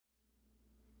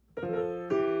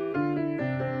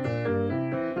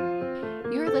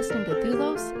listening to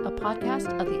Doulos, a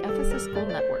podcast of the Ephesus School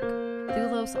Network.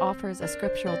 Doulos offers a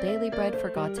scriptural daily bread for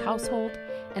God's household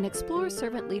and explores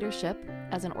servant leadership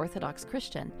as an Orthodox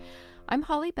Christian. I'm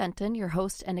Holly Benton, your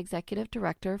host and executive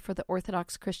director for the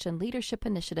Orthodox Christian Leadership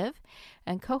Initiative,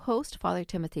 and co-host Father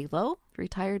Timothy Lowe,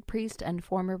 retired priest and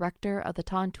former rector of the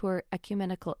Tantur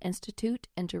Ecumenical Institute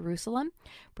in Jerusalem,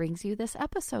 brings you this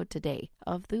episode today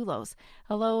of Doulos.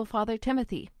 Hello, Father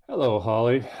Timothy. Hello,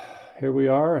 Holly. Here we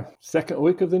are, second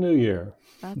week of the new year.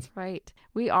 That's right.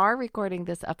 We are recording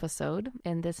this episode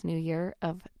in this new year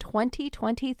of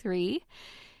 2023.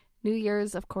 New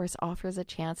Year's, of course, offers a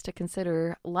chance to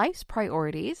consider life's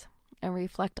priorities and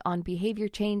reflect on behavior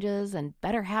changes and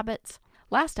better habits.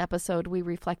 Last episode, we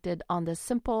reflected on the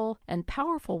simple and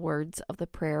powerful words of the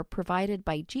prayer provided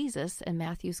by Jesus in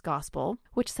Matthew's Gospel,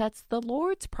 which sets the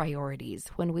Lord's priorities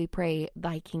when we pray,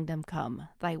 "Thy kingdom come,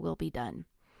 thy will be done."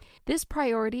 This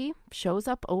priority shows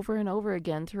up over and over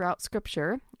again throughout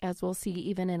Scripture, as we'll see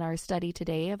even in our study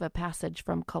today of a passage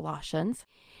from Colossians.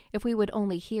 If we would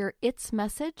only hear its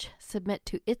message, submit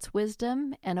to its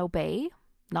wisdom, and obey,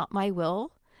 not my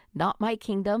will, not my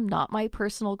kingdom, not my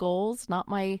personal goals, not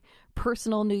my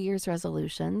personal New Year's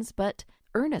resolutions, but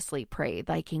earnestly pray,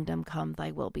 "Thy kingdom come,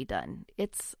 thy will be done."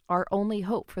 It's our only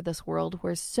hope for this world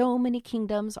where so many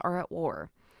kingdoms are at war,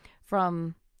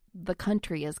 from the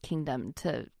country as kingdom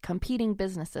to competing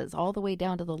businesses, all the way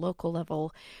down to the local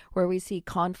level where we see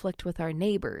conflict with our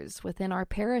neighbors, within our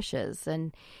parishes,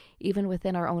 and even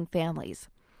within our own families.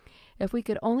 If we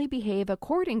could only behave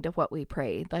according to what we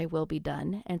pray, "Thy will be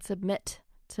done," and submit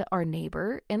to our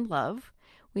neighbor in love,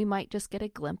 we might just get a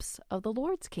glimpse of the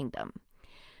Lord's kingdom.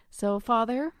 So,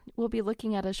 Father, we'll be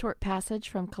looking at a short passage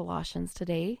from Colossians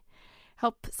today.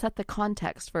 Help set the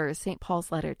context for St.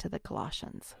 Paul's letter to the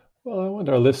Colossians. Well, I want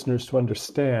our listeners to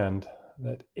understand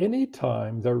that any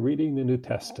time they're reading the New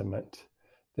Testament,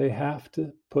 they have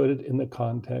to put it in the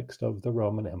context of the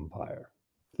Roman Empire.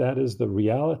 That is the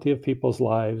reality of people's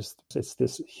lives. It's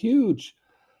this huge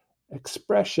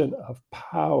expression of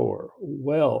power,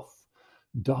 wealth,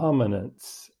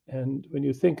 dominance. And when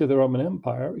you think of the Roman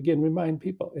Empire, again, remind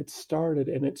people, it started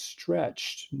and it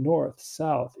stretched north,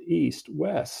 south, east,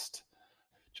 west.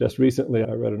 Just recently,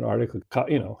 I read an article,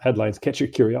 headlines catch your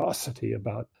curiosity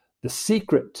about the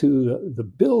secret to the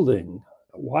building.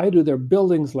 Why do their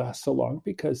buildings last so long?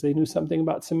 Because they knew something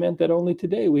about cement that only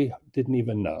today we didn't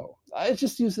even know. I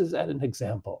just use this as an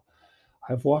example.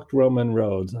 I've walked Roman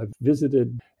roads. I've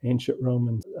visited ancient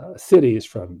Roman cities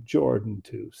from Jordan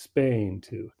to Spain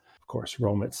to, of course,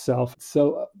 Rome itself.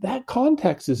 So that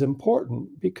context is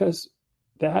important because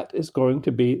that is going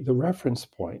to be the reference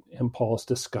point in Paul's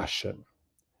discussion.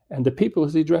 And the people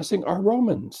he's addressing are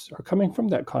Romans, are coming from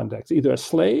that context, either as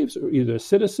slaves or either as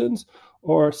citizens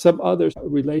or some other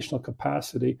relational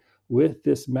capacity with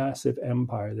this massive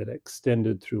empire that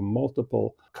extended through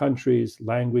multiple countries,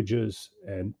 languages,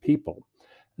 and people.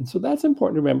 And so that's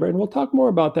important to remember. And we'll talk more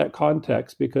about that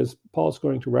context because Paul's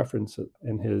going to reference it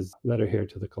in his letter here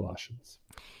to the Colossians.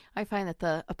 I find that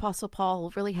the Apostle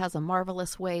Paul really has a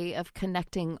marvelous way of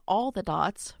connecting all the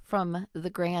dots from the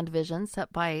grand vision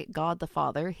set by God the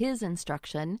Father, his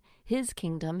instruction, his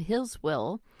kingdom, his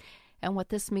will, and what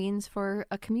this means for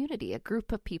a community, a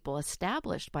group of people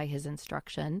established by his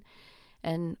instruction,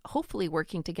 and hopefully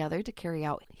working together to carry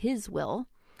out his will,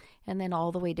 and then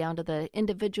all the way down to the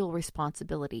individual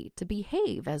responsibility to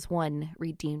behave as one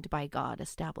redeemed by God,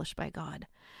 established by God.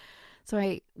 So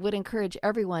I would encourage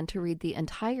everyone to read the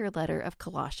entire letter of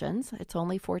Colossians. It's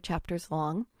only 4 chapters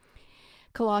long.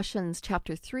 Colossians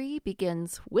chapter 3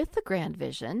 begins with the grand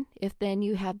vision. If then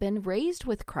you have been raised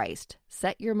with Christ,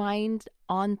 set your mind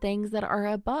on things that are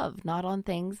above, not on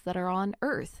things that are on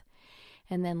earth.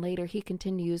 And then later he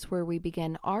continues where we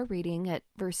begin our reading at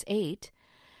verse 8.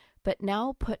 But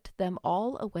now put them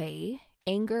all away,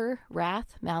 anger,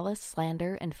 wrath, malice,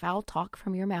 slander, and foul talk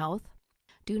from your mouth.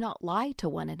 Do not lie to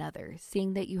one another,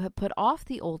 seeing that you have put off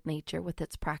the old nature with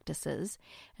its practices,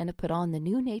 and have put on the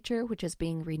new nature, which is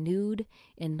being renewed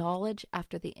in knowledge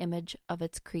after the image of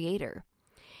its Creator.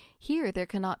 Here there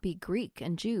cannot be Greek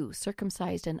and Jew,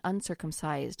 circumcised and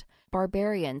uncircumcised,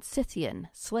 barbarian, Scythian,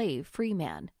 slave, free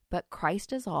man, but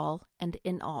Christ is all and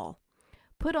in all.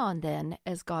 Put on then,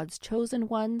 as God's chosen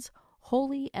ones,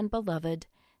 holy and beloved,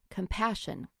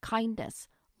 compassion, kindness,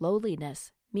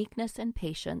 lowliness, meekness, and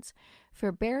patience,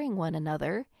 forbearing one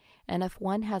another, and if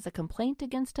one has a complaint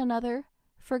against another,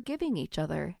 forgiving each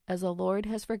other, as the Lord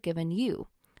has forgiven you,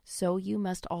 so you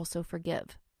must also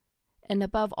forgive. And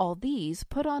above all these,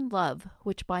 put on love,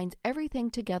 which binds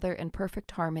everything together in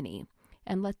perfect harmony,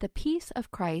 and let the peace of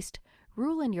Christ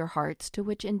rule in your hearts, to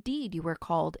which indeed you were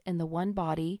called in the one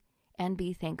body, and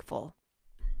be thankful.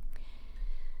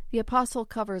 The apostle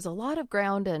covers a lot of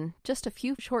ground in just a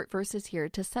few short verses here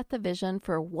to set the vision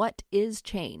for what is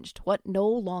changed, what no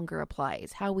longer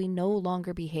applies, how we no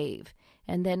longer behave,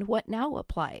 and then what now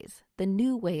applies, the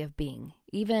new way of being,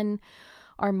 even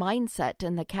our mindset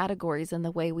and the categories and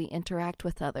the way we interact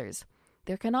with others.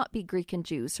 There cannot be Greek and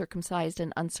Jew, circumcised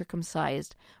and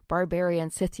uncircumcised, barbarian,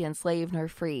 Scythian, slave nor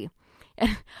free.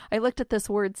 And I looked at this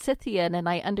word Scythian, and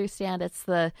I understand it's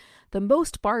the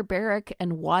most barbaric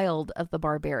and wild of the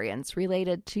barbarians,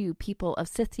 related to people of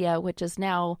Scythia, which is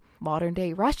now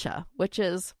modern-day Russia, which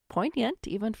is poignant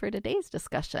even for today's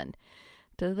discussion.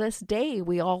 To this day,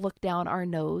 we all look down our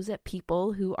nose at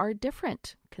people who are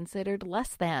different, considered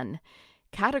less than,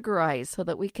 categorized so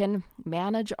that we can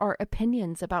manage our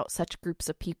opinions about such groups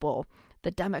of people,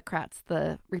 the Democrats,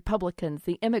 the Republicans,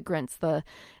 the immigrants, the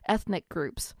ethnic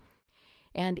groups.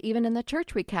 And even in the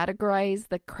church, we categorize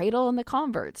the cradle and the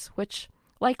converts, which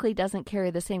likely doesn't carry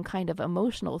the same kind of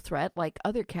emotional threat like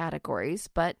other categories,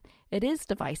 but it is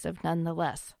divisive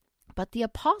nonetheless. But the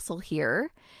apostle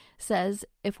here says,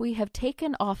 if we have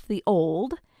taken off the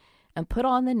old and put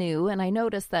on the new, and I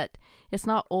notice that it's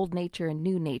not old nature and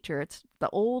new nature, it's the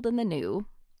old and the new,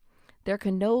 there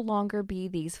can no longer be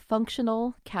these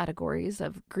functional categories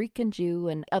of Greek and Jew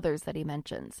and others that he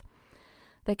mentions.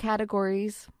 The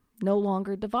categories no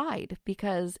longer divide,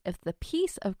 because if the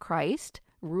peace of Christ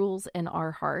rules in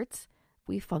our hearts,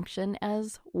 we function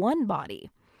as one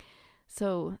body.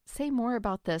 So say more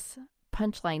about this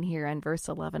punchline here in verse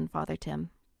 11, Father Tim.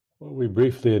 Well, we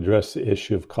briefly addressed the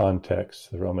issue of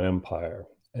context, the Roman Empire,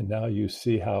 and now you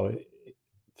see how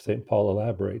St. Paul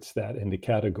elaborates that into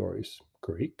categories: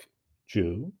 Greek,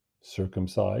 Jew,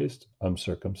 circumcised,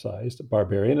 uncircumcised,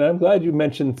 barbarian. And I'm glad you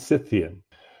mentioned Scythian,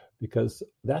 because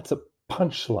that's a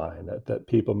punchline that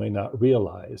people may not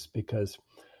realize, because,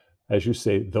 as you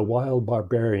say, the wild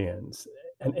barbarians,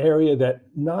 an area that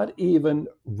not even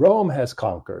Rome has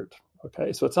conquered.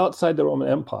 Okay, so it's outside the Roman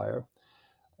Empire.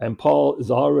 And Paul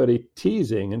is already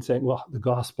teasing and saying, well, the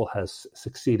gospel has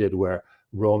succeeded where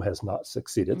Rome has not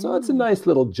succeeded. So it's a nice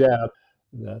little jab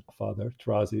that Father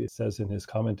Tarazi says in his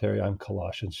commentary on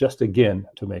Colossians, just again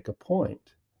to make a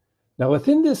point. Now,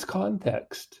 within this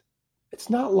context, it's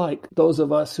not like those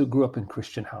of us who grew up in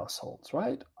Christian households,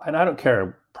 right? And I don't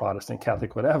care, Protestant,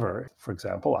 Catholic, whatever. For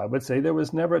example, I would say there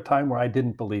was never a time where I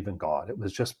didn't believe in God. It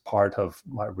was just part of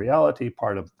my reality,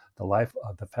 part of the life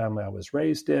of the family I was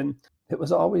raised in. It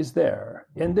was always there.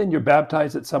 And then you're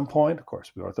baptized at some point. Of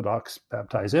course, we Orthodox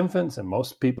baptize infants, and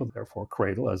most people, therefore,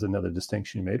 cradle as another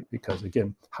distinction you made, because,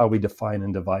 again, how we define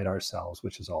and divide ourselves,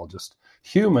 which is all just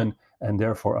human and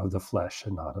therefore of the flesh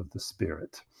and not of the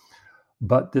spirit.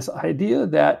 But this idea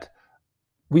that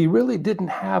we really didn't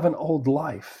have an old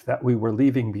life that we were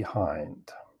leaving behind,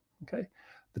 okay?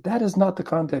 But that is not the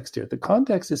context here. The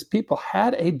context is people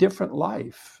had a different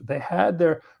life. They had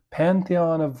their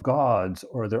pantheon of gods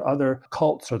or their other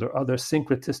cults or their other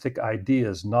syncretistic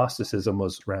ideas. Gnosticism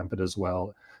was rampant as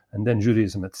well, and then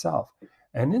Judaism itself.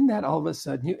 And in that, all of a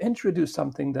sudden, you introduce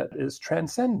something that is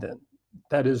transcendent,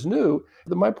 that is new.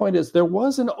 My point is, there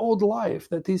was an old life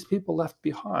that these people left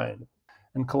behind.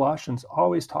 And Colossians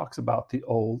always talks about the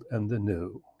old and the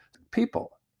new.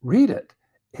 People, read it.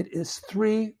 It is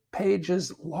 3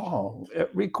 pages long. It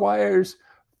requires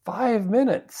 5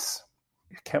 minutes.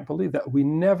 I can't believe that. We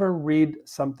never read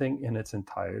something in its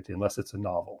entirety unless it's a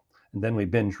novel. And then we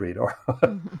binge read, or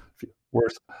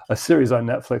worse, a series on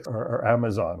Netflix or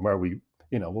Amazon, where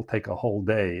we'll take a whole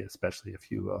day, especially if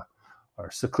you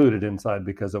are secluded inside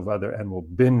because of weather, and we'll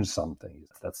binge something.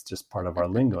 That's just part of our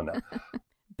lingo now.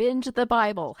 Binge the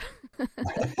Bible.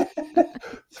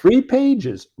 3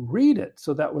 pages. Read it,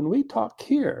 so that when we talk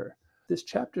here, this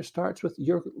chapter starts with,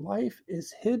 your life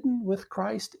is hidden with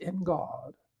Christ in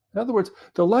God. In other words,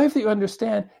 the life that you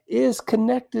understand is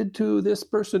connected to this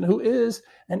person who is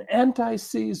an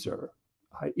anti-Caesar,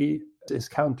 i.e. his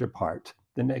counterpart,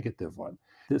 the negative one.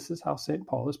 This is how St.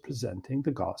 Paul is presenting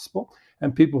the gospel.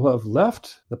 And people who have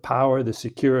left the power, the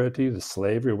security, the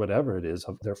slavery, whatever it is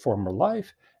of their former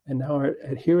life, and now are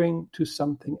adhering to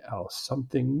something else,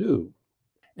 something new.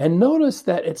 And notice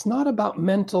that it's not about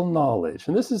mental knowledge.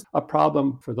 And this is a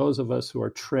problem for those of us who are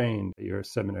trained. You're a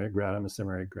seminary grad, I'm a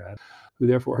seminary grad, who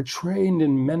therefore are trained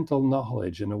in mental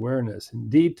knowledge and awareness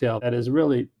and detail that is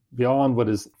really beyond what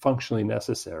is functionally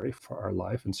necessary for our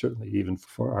life and certainly even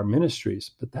for our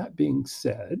ministries. But that being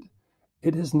said,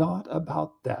 it is not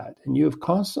about that. And you have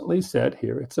constantly said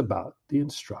here, it's about the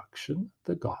instruction,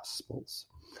 the Gospels,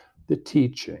 the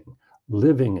teaching,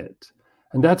 living it.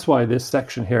 And that's why this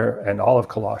section here and all of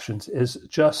Colossians is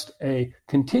just a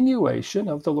continuation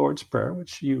of the Lord's Prayer,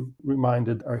 which you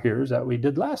reminded our hearers that we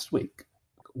did last week.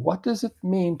 What does it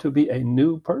mean to be a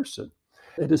new person?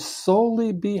 It is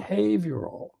solely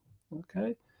behavioral,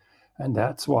 okay? And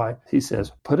that's why he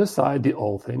says, put aside the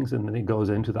old things, and then he goes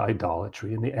into the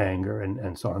idolatry and the anger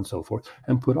and so on and so forth,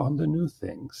 and put on the new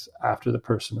things after the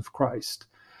person of Christ.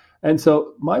 And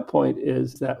so my point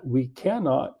is that we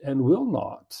cannot and will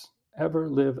not ever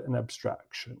live in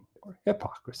abstraction or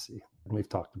hypocrisy. And we've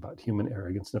talked about human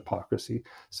arrogance and hypocrisy,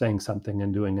 saying something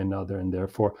and doing another, and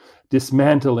therefore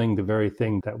dismantling the very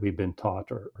thing that we've been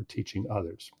taught or teaching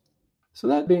others. So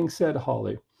that being said,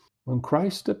 Holly, when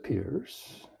Christ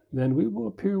appears, then we will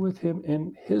appear with him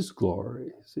in his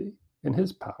glory, see, in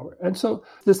his power. And so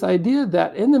this idea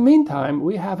that in the meantime,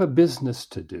 we have a business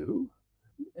to do,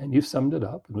 and you've summed it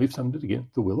up, and we've summed it again,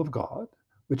 the will of God,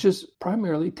 which is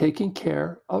primarily taking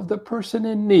care of the person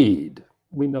in need.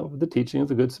 We know the teaching of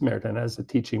the Good Samaritan as a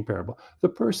teaching parable. The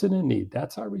person in need,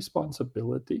 that's our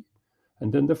responsibility.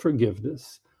 And then the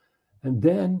forgiveness. And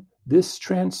then this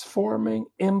transforming,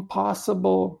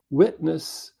 impossible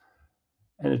witness.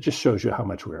 And it just shows you how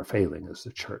much we are failing as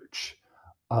the church.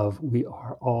 We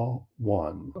are all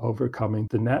one, overcoming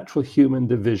the natural human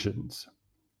divisions.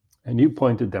 And you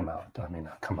pointed them out. I mean,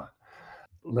 come on.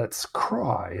 Let's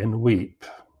cry and weep.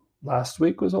 Last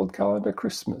week was Old Calendar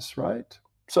Christmas, right?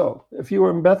 So if you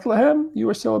were in Bethlehem, you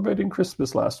were celebrating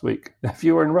Christmas last week. If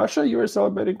you were in Russia, you were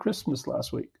celebrating Christmas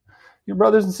last week. Your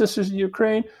brothers and sisters in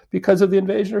Ukraine, because of the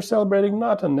invasion, are celebrating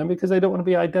not on them because they don't want to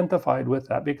be identified with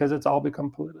that because it's all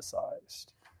become politicized.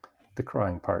 The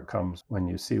crying part comes when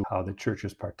you see how the church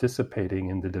is participating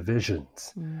in the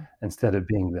divisions instead of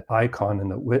being the icon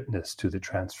and the witness to the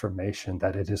transformation,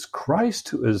 that it is Christ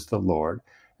who is the Lord,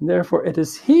 and therefore it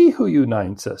is he who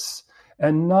unites us,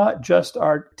 and not just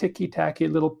our ticky-tacky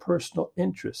little personal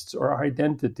interests or our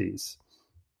identities.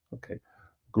 Okay,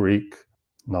 Greek,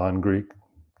 non-Greek,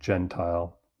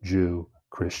 Gentile, Jew,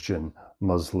 Christian,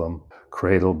 Muslim,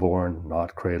 cradle-born,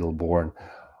 not cradle-born.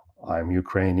 I'm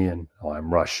Ukrainian,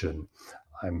 I'm Russian,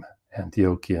 I'm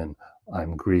Antiochian,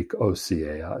 I'm Greek,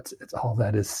 Osea. It's all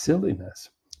that is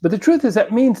silliness. But the truth is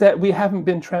that means that we haven't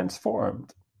been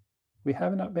transformed. We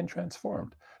have not been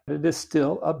transformed. It is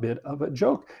still a bit of a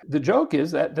joke. The joke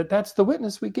is that's the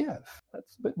witness we give.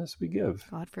 That's the witness we give.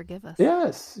 God forgive us.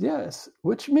 Yes.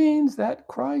 Which means that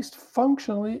Christ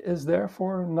functionally is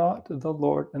therefore not the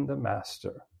Lord and the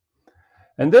Master.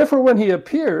 And therefore when he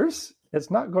appears, it's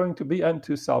not going to be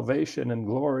unto salvation and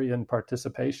glory and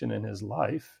participation in his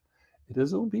life. It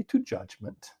will be to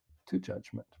judgment.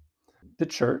 The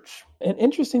church. And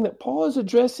interesting that Paul is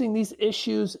addressing these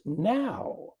issues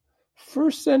now,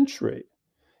 first century,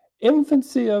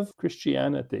 infancy of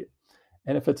Christianity.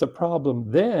 And if it's a problem,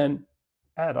 then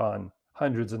add on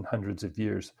hundreds and hundreds of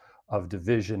years of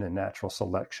division and natural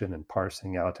selection and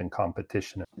parsing out and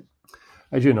competition.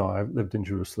 As you know, I've lived in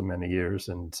Jerusalem many years,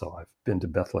 and so I've been to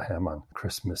Bethlehem on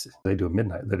Christmas. They do a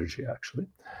midnight liturgy, actually.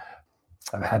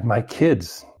 I've had my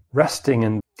kids resting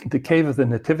in the cave of the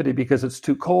Nativity because it's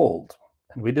too cold.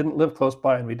 And we didn't live close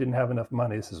by, and we didn't have enough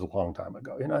money. This is a long time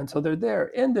ago, and so they're there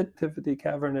in the Nativity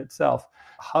Cavern itself,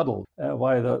 huddled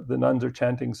while the nuns are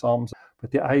chanting psalms.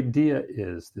 But the idea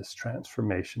is this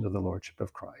transformation of the Lordship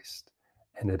of Christ.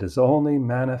 And it is only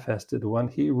manifested when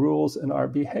he rules in our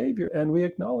behavior, and we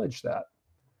acknowledge that.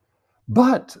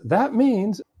 But that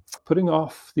means putting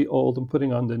off the old and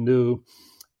putting on the new.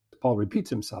 Paul repeats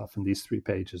himself in these 3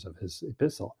 pages of his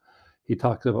epistle. He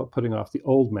talks about putting off the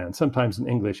old man. Sometimes in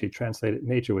English, he translated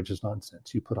nature, which is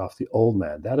nonsense. You put off the old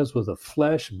man. That is with the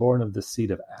flesh born of the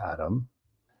seed of Adam,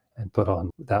 and put on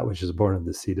that which is born of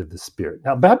the seed of the Spirit.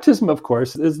 Now, baptism, of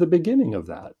course, is the beginning of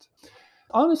that.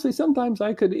 Honestly, sometimes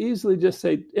I could easily just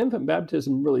say infant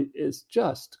baptism really is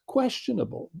just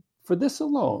questionable for this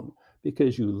alone,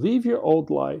 because you leave your old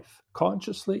life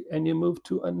consciously and you move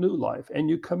to a new life, and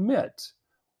you commit.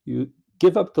 You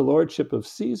give up the lordship of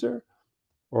Caesar,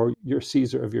 or your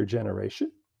Caesar of your generation,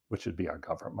 which would be our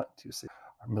government, you see,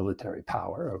 our military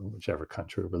power of whichever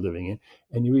country we're living in,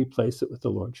 and you replace it with the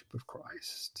lordship of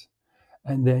Christ.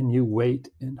 And then you wait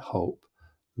in hope,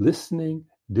 listening,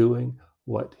 doing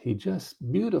what he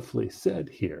just beautifully said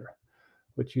here,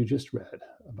 what you just read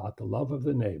about the love of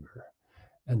the neighbor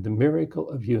and the miracle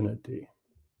of unity.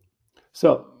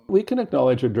 So we can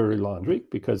acknowledge our dirty laundry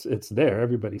because it's there,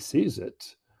 everybody sees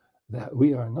it, that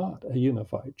we are not a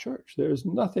unified church. There's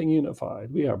nothing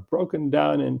unified. We are broken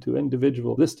down into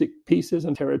individualistic pieces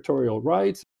and territorial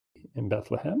rights. In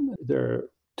Bethlehem, there are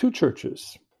 2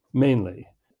 churches, mainly.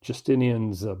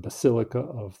 Justinian's Basilica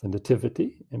of the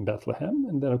Nativity in Bethlehem,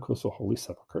 and then, of course, the Holy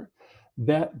Sepulchre.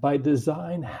 that by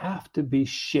design have to be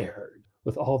shared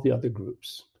with all the other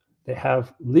groups. They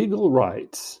have legal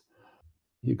rights.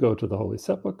 You go to the Holy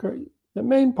Sepulchre, the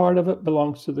main part of it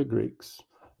belongs to the Greeks.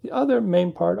 The other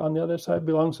main part on the other side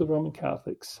belongs to the Roman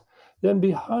Catholics. Then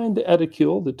behind the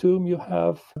edicule, the tomb, you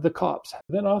have the Copts.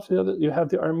 Then off to the other, you have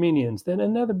the Armenians. Then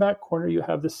in the other back corner, you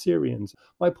have the Syrians.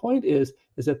 My point is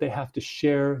that they have to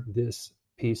share this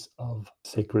piece of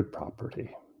sacred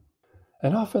property.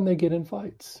 And often they get in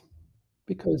fights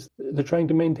because they're trying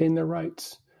to maintain their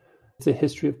rights. It's a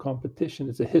history of competition.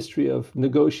 It's a history of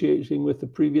negotiating with the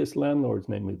previous landlords,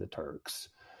 namely the Turks.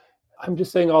 I'm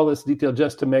just saying all this detail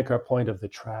just to make our point of the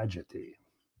tragedy.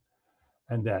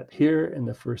 And that here in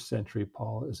the first century,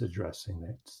 Paul is addressing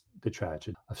the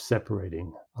tragedy of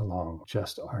separating along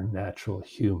just our natural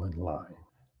human line.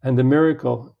 And the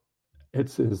miracle,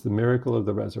 it is the miracle of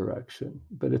the resurrection,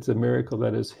 but it's a miracle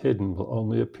that is hidden, will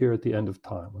only appear at the end of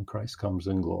time when Christ comes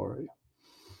in glory.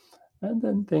 And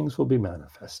then things will be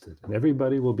manifested, and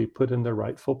everybody will be put in their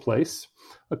rightful place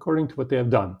according to what they have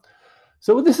done.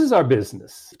 So this is our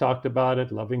business. We talked about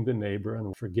it, loving the neighbor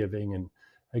and forgiving, and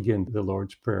again, the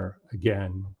Lord's Prayer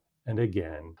again and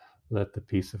again. Let the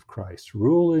peace of Christ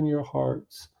rule in your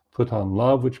hearts. Put on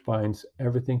love, which binds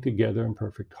everything together in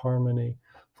perfect harmony.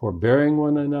 Forbearing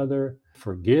one another.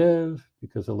 Forgive,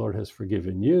 because the Lord has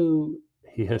forgiven you.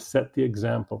 He has set the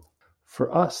example.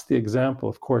 For us, the example,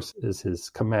 of course, is his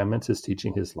commandments, his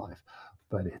teaching, his life.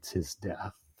 But it's his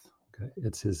death. Okay?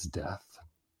 It's his death,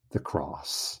 the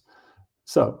cross.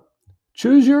 So,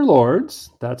 choose your lords.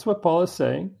 That's what Paul is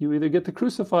saying. You either get the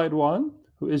crucified one,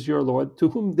 who is your Lord, to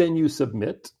whom then you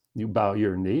submit. You bow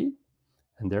your knee,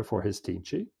 and therefore his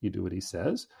teaching. You do what he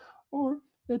says. Or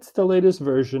it's the latest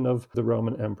version of the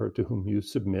Roman emperor to whom you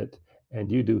submit,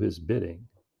 and you do his bidding.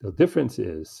 The difference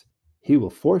is he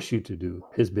will force you to do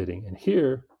his bidding, and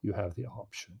here you have the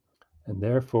option. And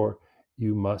therefore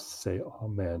you must say,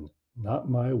 Amen, not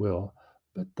my will,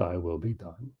 but thy will be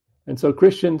done. And so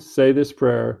Christians say this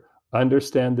prayer,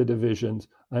 understand the divisions,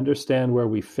 understand where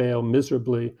we fail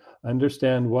miserably,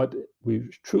 understand what we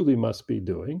truly must be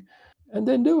doing, and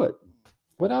then do it.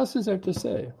 What else is there to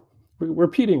say? We're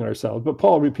repeating ourselves, but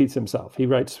Paul repeats himself. He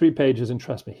writes 3 pages, and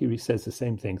trust me, he says the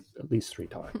same thing at least 3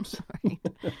 times.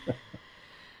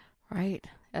 Right.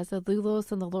 As the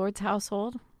doulos in the Lord's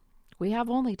household, we have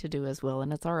only to do his will,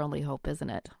 and it's our only hope, isn't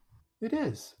it? It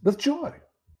is, with joy,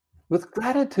 with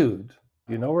gratitude.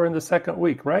 You know, we're in the second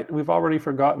week, right? We've already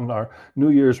forgotten our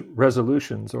New Year's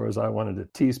resolutions, or as I wanted to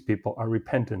tease people, our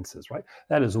repentances, right?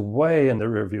 That is way in the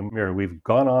rearview mirror. We've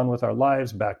gone on with our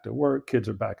lives, back to work, kids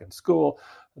are back in school,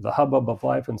 the hubbub of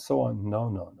life and so on.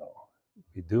 No.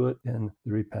 We do it in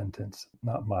the repentance,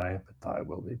 not my, but thy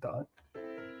will be done.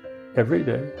 Every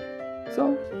day,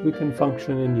 so we can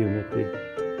function in unity.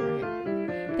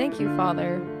 Right. Thank you,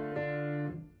 Father.